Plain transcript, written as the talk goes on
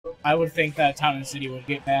I would think that Town and City would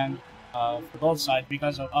get banned for both sides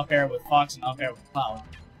because of up air with Fox and up air with Cloud.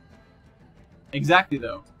 Exactly,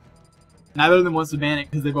 though. Neither of them wants to ban it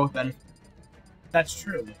because they both benefit. That's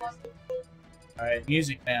true. Alright,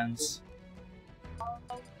 music bans.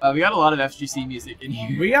 We got a lot of FGC music in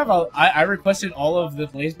here. We have I requested all of the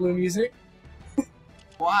BlazBlue music.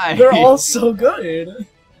 Why? They're all so good.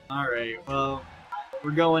 Alright, well,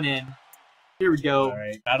 we're going in. Here we go.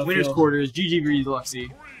 Alright, Winner's quarters, DBs FoxY.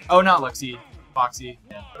 Oh, not Luxy. FoxY.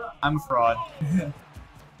 Yeah. I'm a fraud.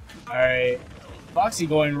 Alright. FoxY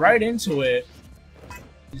going right into it.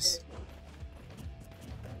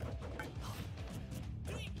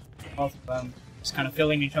 Both of them just kind of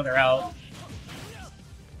filling each other out.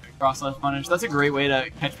 Cross left punish. That's a great way to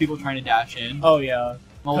catch people trying to dash in. Oh yeah.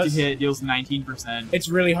 Multi-hit deals 19%. It's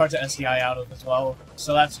really hard to SDI out of as well,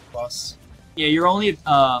 so that's a plus. Yeah, your only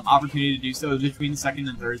opportunity to do so is between the second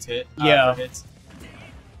and third hit. Yeah. Hits.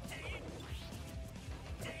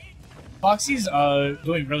 FoxY's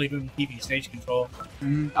doing really good with keeping stage control.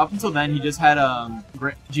 Up until then, he just had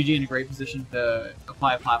Gigi in a great position to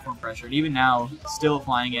apply platform pressure, and even now, still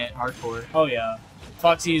applying it hardcore. Oh yeah,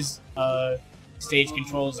 FoxY's stage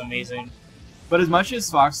control is amazing. But as much as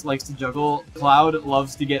Fox likes to juggle, Cloud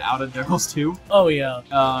loves to get out of juggles too. Oh yeah.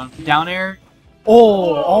 Down air.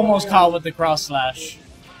 Oh, almost caught with the cross slash.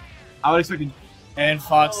 I would expect. And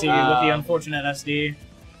FoxY with the unfortunate SD.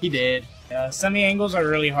 He did. Yeah, semi-angles are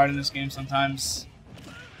really hard in this game sometimes.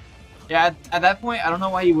 Yeah, at that point, I don't know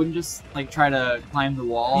why you wouldn't just like try to climb the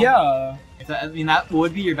wall. Yeah. I mean, that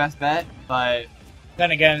would be your best bet, but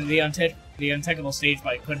then again, the untechnical stage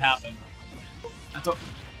bite could happen.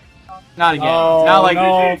 Not again. Oh, not like.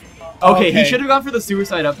 No. Okay, he should have gone for the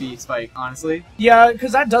suicide up B spike, honestly. Yeah,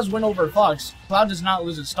 because that does win over Fox. Cloud does not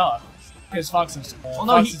lose its stock because Fox is. Well,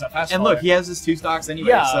 no, Fox is a fast and player. look, he has his 2 stocks anyway,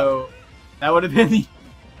 Yeah. so that would have been.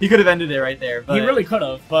 He could have ended it right there. But he really could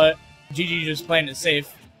have, but Gigi just playing it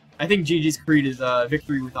safe. I think Gigi's creed is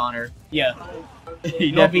victory with honor. Yeah.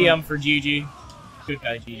 He No definitely- BM for Gigi. Good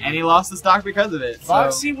guy, Gigi. And he lost the stock because of it.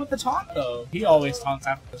 FoxY with the taunt, though. He always taunts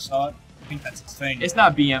after the stock. I think that's his thing. It's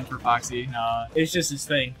not BM for FoxY. Nah, it's just his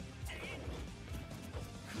thing.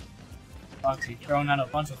 FoxY throwing out a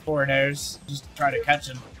bunch of forward airs just to try to catch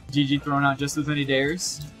him. Gigi throwing out just as many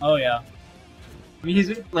dares. Oh, yeah. I mean, he's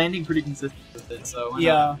been landing pretty consistent with it, so why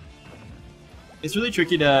Yeah. not? It's really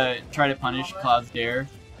tricky to try to punish Cloud's dare.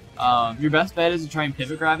 Your best bet is to try and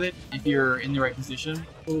pivot grab it if you're in the right position.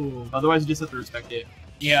 Ooh. Otherwise, you just have to respect it.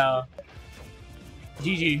 Yeah.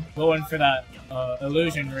 Gigi going for that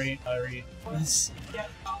illusion read. This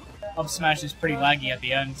up smash is pretty laggy at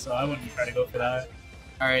the end, so I wouldn't try to go for that.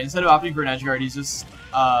 Alright, instead of opting for an edge guard, he's just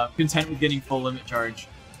content with getting full limit charge.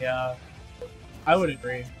 Yeah. I would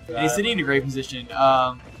agree. And he's sitting in a great position.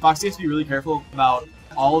 FoxY has to be really careful about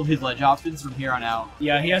all of his ledge options from here on out.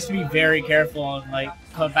 Yeah, he has to be very careful and like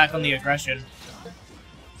cut back on the aggression.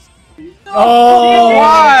 Oh,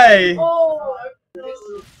 why?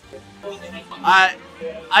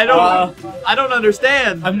 I don't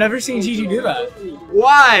understand. I've never seen Gigi do that.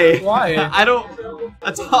 Why? Why? I don't.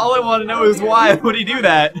 That's all I want to know is why would he do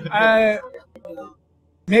that?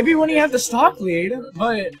 Maybe when he had the stock lead,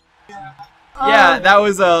 but yeah, that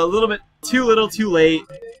was a little bit too little, too late.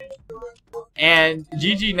 And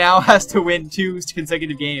Gigi now has to win 2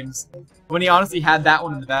 consecutive games when he honestly had that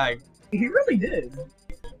one in the bag. He really did.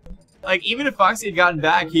 Like, even if FoxY had gotten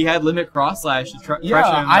back, he had limit cross slash to pressure him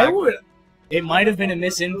back. I would. It might have been a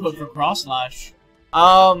misinput for cross slash.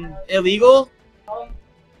 Illegal?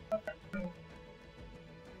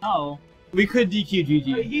 No. We could DQ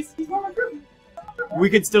Gigi. He's not a group.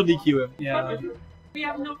 We could still DQ him. Yeah. We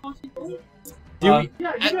have no conscience.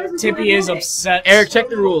 Tippy is upset. Eric, check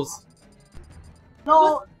the rules.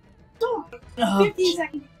 No. Don't. 15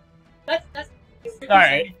 seconds. That's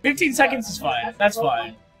Alright, 15 seconds is fine. That's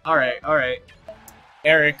fine. Alright, alright.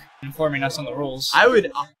 Eric informing us on the rules. I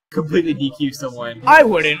would completely DQ someone. I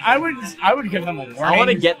wouldn't. I would give them a warning. I want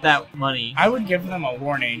to get that money. I would give them a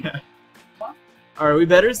warning. Alright, we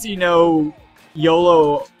better see no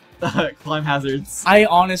YOLO climb hazards. I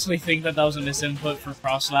honestly think that was a misinput for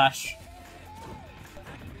cross slash.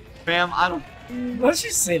 Fam, I don't. Let's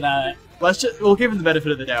just say that. We'll give him the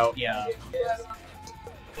benefit of the doubt. Yeah.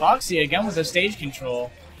 FoxY again with the stage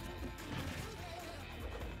control.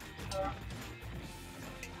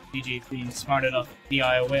 GG being smart enough to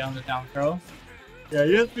DI away on the down throw. Yeah,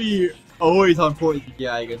 you have to be always on point with the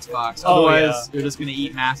DI against Fox. Oh, Otherwise, you're just gonna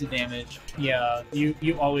eat massive damage. Yeah, you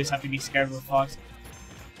always have to be scared with Fox.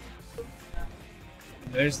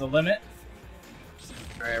 There's the limit.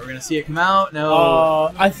 Alright, we're gonna see it come out.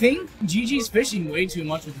 No. I think GG's fishing way too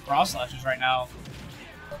much with the cross slashes right now.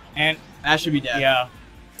 And That should be dead. yeah.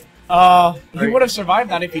 He Right. would have survived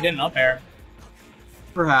that if he didn't up air.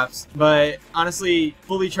 Perhaps, but honestly,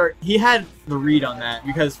 fully charged. He had the read on that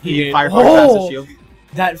because He he did. firefighter passed the shield.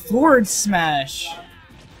 That forward smash.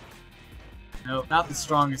 Nope, not the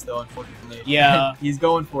strongest though, unfortunately. Yeah. He's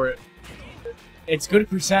going for it. It's good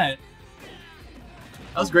percent.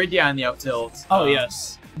 That was great DI on the up tilt. Oh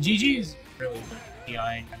yes. GG's really good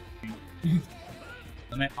DI.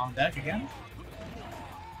 Limit on deck again.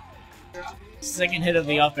 Second hit of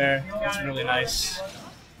the up air. That's really nice.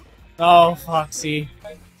 Oh, FoxY.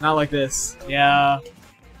 Not like this. Yeah.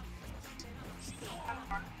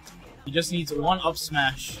 He just needs one up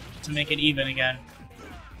smash to make it even again.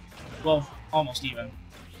 Well, almost even.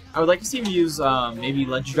 I would like to see him use maybe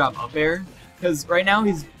ledge drop up air, because right now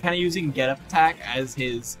he's kind of using get up attack as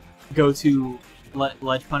his go-to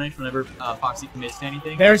ledge punish whenever FoxY commits to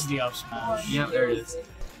anything. There's the up smash. Yeah, there it is.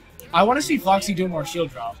 I want to see FoxY do more shield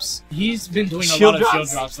drops. He's been doing a Shield lot of shield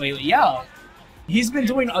drops? drops lately. Yeah. He's been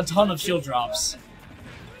doing a ton of shield drops.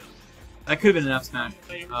 That could have been an up smash.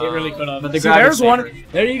 It really could have. But the So grab is there's safer. one.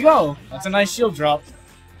 There you go. That's a nice shield drop.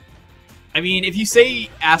 I mean, if you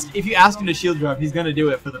ask him to shield drop, he's gonna do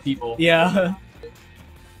it for the people. Yeah.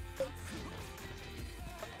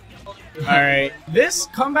 Alright. This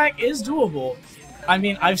comeback is doable. I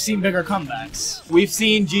mean, I've seen bigger comebacks. We've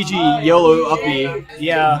seen Gigi YOLO uppy.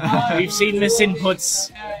 Yeah. We've seen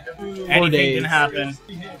misinputs. Anything days. can happen.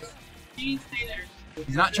 He's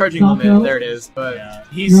not charging limit. There it is. But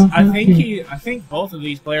Yeah. I think both of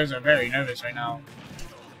these players are very nervous right now.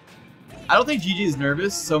 I don't think Gigi is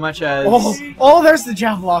nervous so much as Oh, there's the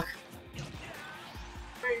jab block.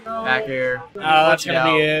 back air. That's Watch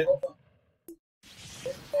gonna be out. it.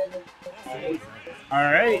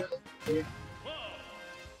 Alright.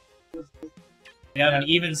 We have an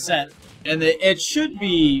even set. And it should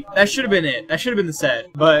be that should have been it. That should have been the set.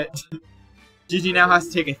 But Gigi now has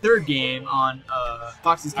to take a third game on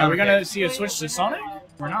FoxY's counter. Are we gonna see a switch to Sonic?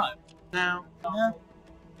 Or not? now?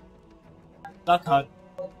 Duck Hunt.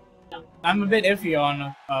 I'm a bit iffy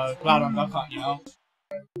on Cloud on Duck Hunt, you know?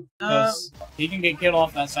 Because he can get killed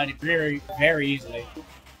off that side very, very easily.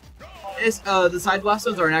 The side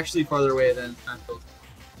blasters are actually farther away than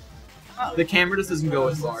the camera just doesn't go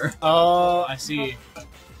as far. Oh, I see.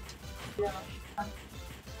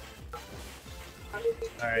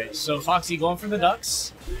 Alright, so FoxY going for the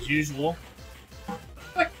ducks, as usual.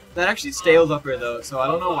 That actually stales up here though, so I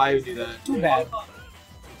don't know why you would do that. Too bad.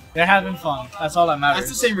 They're having fun. That's all that matters.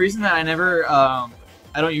 That's the same reason that I never I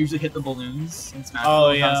don't usually hit the balloons in Smash. Oh,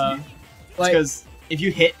 Bros. yeah. Constantly. Like- Because if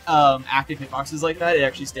you hit active hitboxes like that, it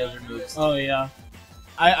actually stales your moves. Oh yeah.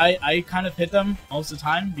 I kind of hit them most of the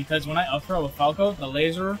time because when I up throw with Falco, the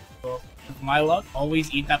laser, with my luck,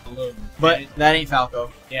 always eat that balloon. But that ain't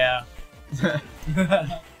Falco. Yeah.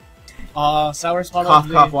 Sour spot Cough, of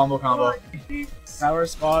the cough, wombo combo. sour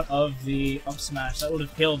spot of the up smash. That would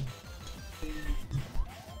have killed.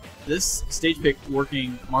 This stage pick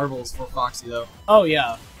working marvels for FoxY though. Oh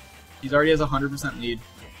yeah. He's already has 100% lead.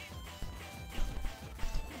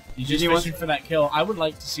 He's just fishing for that kill. I would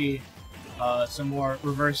like to see some more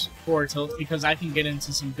reverse forward tilt because I can get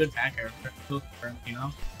into some good back air tilt for him, you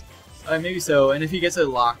know? Maybe so, and if he gets a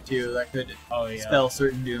lock too, that could Oh yeah. spell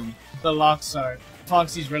certain doom. The locks are...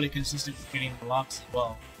 FoxY's really consistent with getting the locks as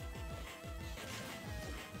well.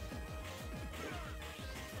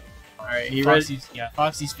 Alright, he read. FoxY's, yeah,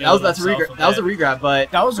 FoxY's That was failed that's a himself regrab. That was a bit. regrab,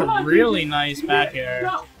 but That was a really nice back air.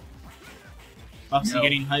 FoxY No.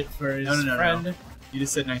 getting hyped for his No. friend. you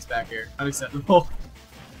just said nice back air. Unacceptable.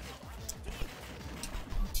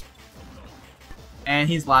 And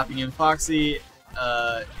he's lapping him. FoxY,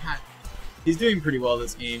 he's doing pretty well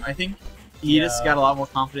this game. I think he just Yeah. got a lot more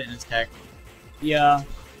confident in his tech. Yeah.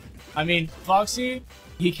 I mean, FoxY,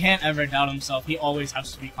 he can't ever doubt himself. He always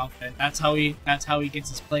has to be confident. That's how he gets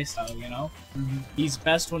his playstyle, you know? He's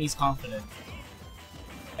best when he's confident.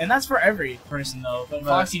 And that's for every person though, but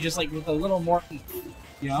Right. FoxY just like with a little more,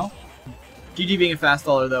 you know? Gigi being a fast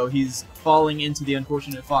faller though, he's falling into the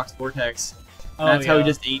unfortunate Fox Vortex. Oh, That's how he yeah.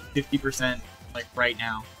 just ate 50% like right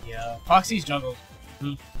now. Yeah. FoxY's juggle.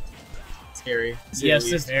 Scary. to say the Yes,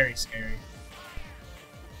 least. it's very scary.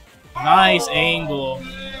 Nice angle.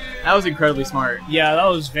 That was incredibly smart. Yeah, that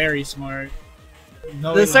was very smart.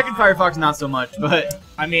 No, The second Firefox not so much, but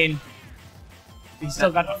I mean, he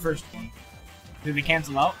still got the first one. Did they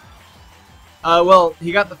cancel out? well,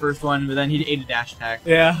 he got the first one, but then he ate a dash attack.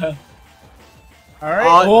 Yeah. Alright,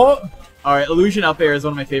 Uh, cool. Alright, Illusion up air is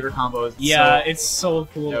one of my favorite combos. Yeah, So, it's so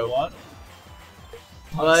cool. dope. What?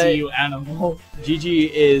 But- See you, animal. Gigi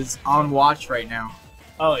is on watch right now.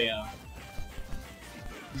 Oh, yeah.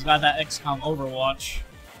 He's got that XCOM Overwatch.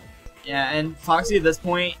 Yeah, and Foxy at this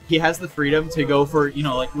point, he has the freedom to go for, you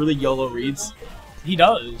know, like really YOLO reads. He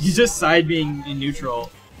does. He's just side being in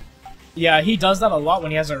neutral. Yeah, he does that a lot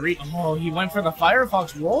when he has a read. Oh, he went for the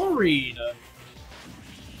Firefox roll read.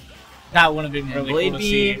 That would have been really Blade cool to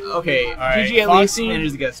see. Beam, okay, Alright, Gigi at least Foxy-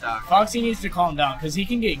 manages to get stock. Foxy needs to calm down, because he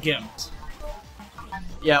can get gimped.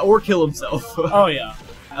 Yeah, or kill himself. Oh, yeah.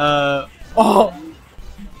 Oh!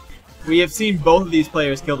 We have seen both of these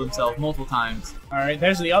players kill themselves multiple times. Alright,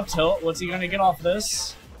 there's the up tilt. What's he gonna get off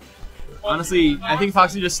this? Honestly, I think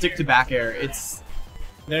Foxy just stick to back air. It's...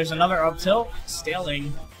 There's another up tilt.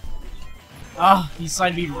 Staling. Ah, he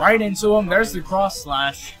side beat right into him. There's the cross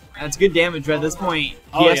slash. That's good damage, but at this point, he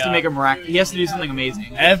Oh, has to yeah. make a he has to do something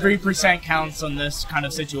amazing. Every percent counts on this kind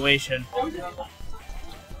of situation.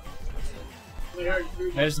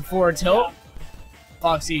 There's the forward tilt.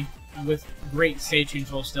 Foxy with great stage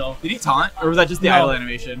control still. Did he taunt, or was that just the No. idle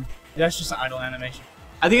animation? That's just an idle animation.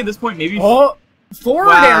 I think at this point, maybe Oh! Forward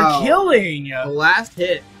Wow. air killing! the last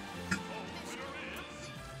hit.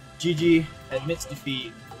 Gigi admits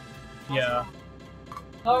defeat. Yeah.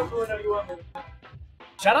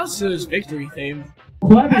 Shout outs to his victory theme.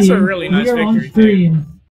 That's a really nice victory thing.